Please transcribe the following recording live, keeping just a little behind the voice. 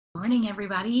Morning,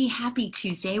 everybody. Happy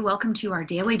Tuesday. Welcome to our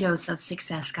daily dose of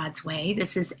success God's way.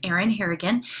 This is Erin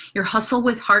Harrigan, your Hustle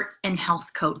with Heart and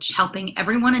Health coach, helping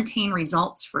everyone attain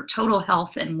results for total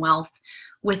health and wealth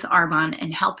with Arbonne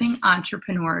and helping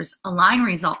entrepreneurs align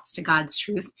results to God's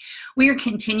truth. We are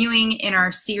continuing in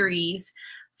our series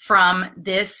from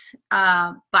this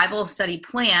Bible study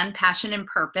plan, Passion and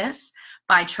Purpose,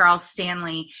 by Charles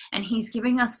Stanley, and he's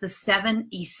giving us the 7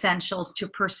 essentials to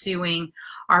pursuing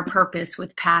our purpose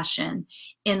with passion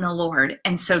in the Lord.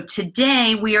 And so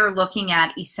today we are looking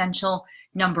at essential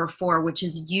number 4, which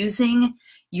is using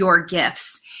your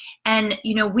gifts. And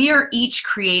you know, we are each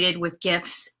created with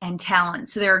gifts and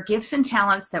talents. So there are gifts and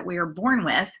talents that we are born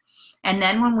with, and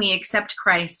then when we accept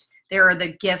Christ, there are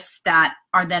the gifts that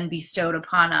are then bestowed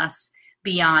upon us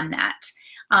beyond that.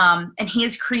 And he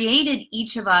has created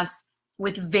each of us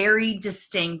with very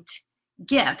distinct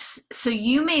gifts. So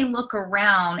you may look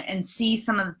around and see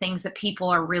some of the things that people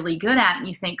are really good at, and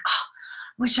you think, oh,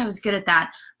 I wish I was good at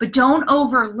that. But don't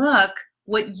overlook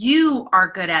what you are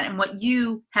good at and what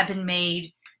you have been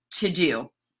made to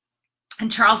do.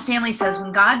 And Charles Stanley says,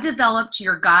 when God developed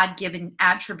your God-given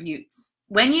attributes,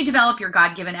 when you develop your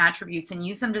God-given attributes and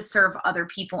use them to serve other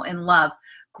people in love,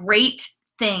 great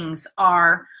things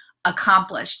are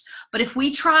accomplished. But if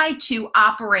we try to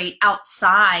operate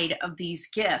outside of these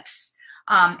gifts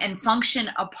and function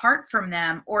apart from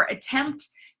them, or attempt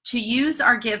to use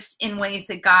our gifts in ways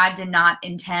that God did not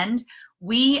intend,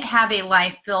 we have a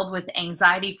life filled with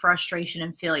anxiety, frustration,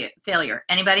 and failure.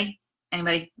 Anybody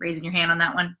raising your hand on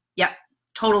that one? Yep,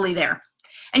 totally there.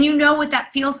 And you know what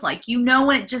that feels like. You know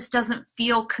when it just doesn't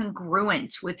feel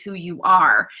congruent with who you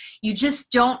are. You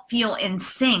just don't feel in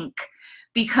sync,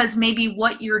 because maybe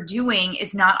what you're doing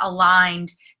is not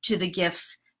aligned to the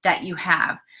gifts that you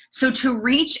have. So to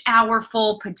reach our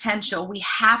full potential, we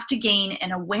have to gain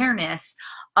an awareness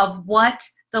of what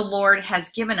the Lord has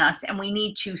given us, and we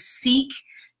need to seek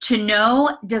to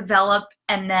know, develop,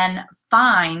 and then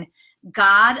find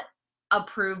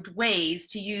God-approved ways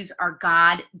to use our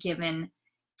God-given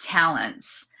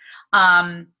talents.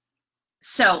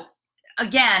 So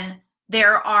again,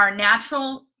 there are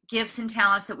natural gifts and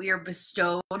talents that we are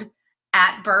bestowed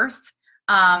at birth,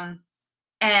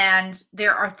 and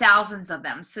there are thousands of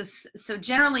them. So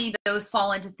generally those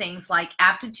fall into things like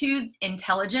aptitude,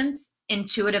 intelligence,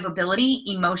 intuitive ability,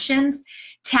 emotions,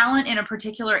 talent in a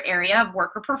particular area of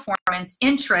work or performance,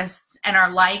 interests, and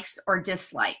our likes or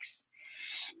dislikes.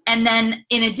 And then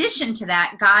in addition to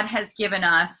that, God has given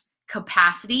us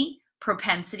capacity,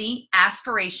 propensity,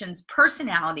 aspirations,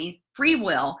 personalities, free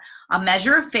will, a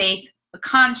measure of faith, a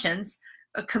conscience,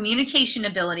 a communication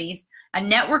abilities, a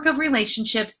network of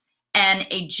relationships, and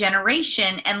a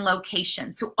generation and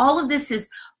location. So all of this is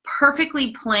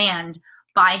perfectly planned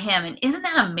by him. And isn't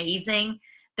that amazing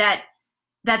that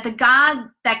the God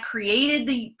that created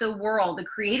the world, that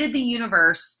created the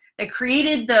universe, that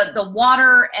created the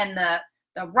water and the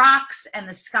rocks and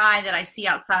the sky that I see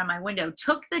outside of my window,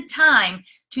 took the time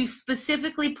to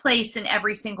specifically place in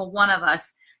every single one of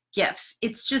us gifts.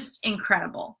 It's just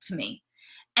incredible to me.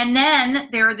 And then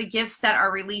there are the gifts that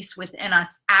are released within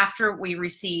us after we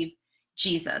receive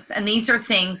Jesus. And these are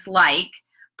things like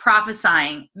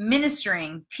prophesying,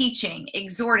 ministering, teaching,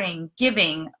 exhorting,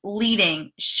 giving,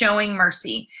 leading, showing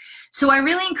mercy. So I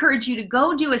really encourage you to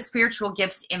go do a spiritual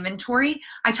gifts inventory.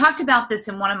 I talked about this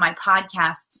in one of my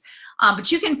podcasts, but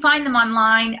you can find them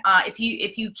online. If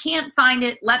you can't find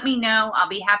it, let me know. I'll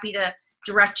be happy to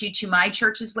direct you to my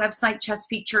church's website,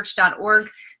 chesapeakechurch.org.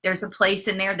 There's a place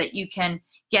in there that you can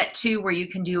get to where you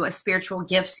can do a spiritual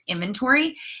gifts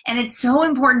inventory. And it's so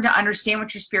important to understand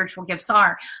what your spiritual gifts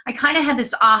are. I kind of had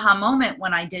this aha moment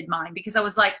when I did mine, because I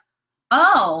was like,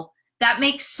 oh, that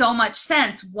makes so much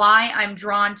sense why I'm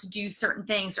drawn to do certain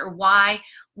things, or why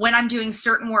when I'm doing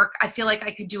certain work, I feel like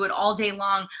I could do it all day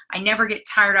long. I never get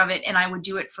tired of it, and I would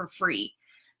do it for free.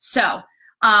 So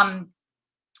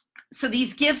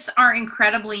these gifts are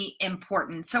incredibly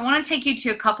important. So I want to take you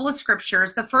to a couple of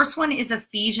scriptures. The first one is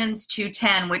Ephesians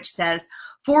 2:10, which says,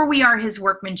 "For we are his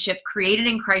workmanship, created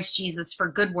in Christ Jesus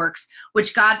for good works,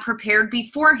 which God prepared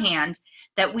beforehand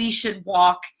that we should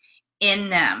walk in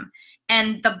them."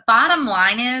 And the bottom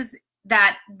line is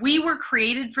that we were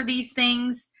created for these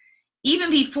things even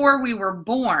before we were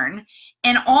born,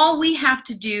 and all we have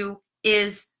to do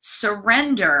is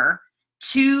surrender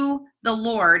to the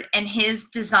Lord and his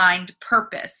designed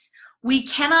purpose. We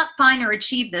cannot find or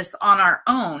achieve this on our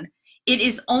own. It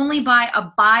is only by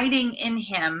abiding in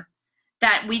him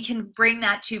that we can bring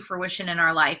that to fruition in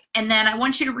our life. And then I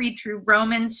want you to read through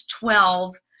Romans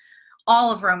 12.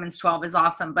 All of Romans 12 is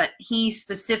awesome, but he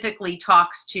specifically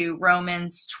talks to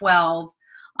Romans 12,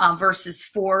 verses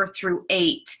 4 through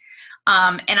 8.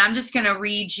 And I'm just going to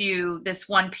read you this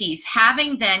one piece.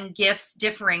 Having then gifts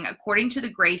differing according to the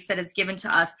grace that is given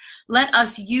to us, let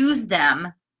us use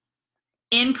them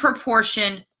in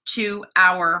proportion to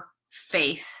our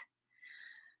faith.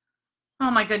 Oh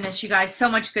my goodness, you guys, so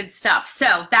much good stuff.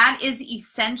 So that is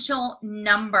essential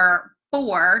number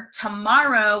 4.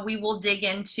 Tomorrow we will dig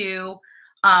into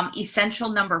essential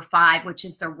number 5, which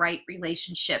is the right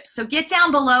relationship. So get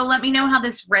down below. Let me know how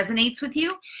this resonates with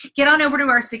you. Get on over to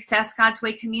our Success God's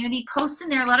Way community. Post in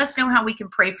there. Let us know how we can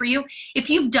pray for you. If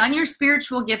you've done your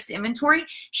spiritual gifts inventory,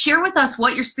 share with us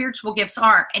what your spiritual gifts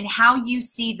are and how you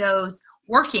see those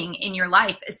working in your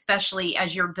life, especially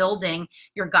as you're building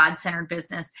your God-centered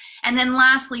business. And then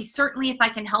lastly, certainly if I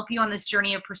can help you on this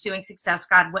journey of pursuing success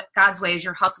God's way as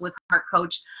your Hustle with Heart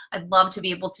coach, I'd love to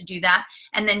be able to do that.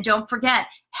 And then don't forget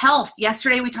health.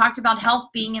 Yesterday we talked about health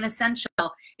being an essential.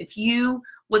 If you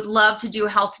would love to do a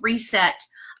health reset,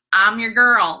 I'm your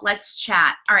girl. Let's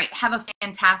chat. All right, have a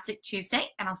fantastic Tuesday,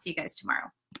 and I'll see you guys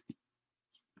tomorrow.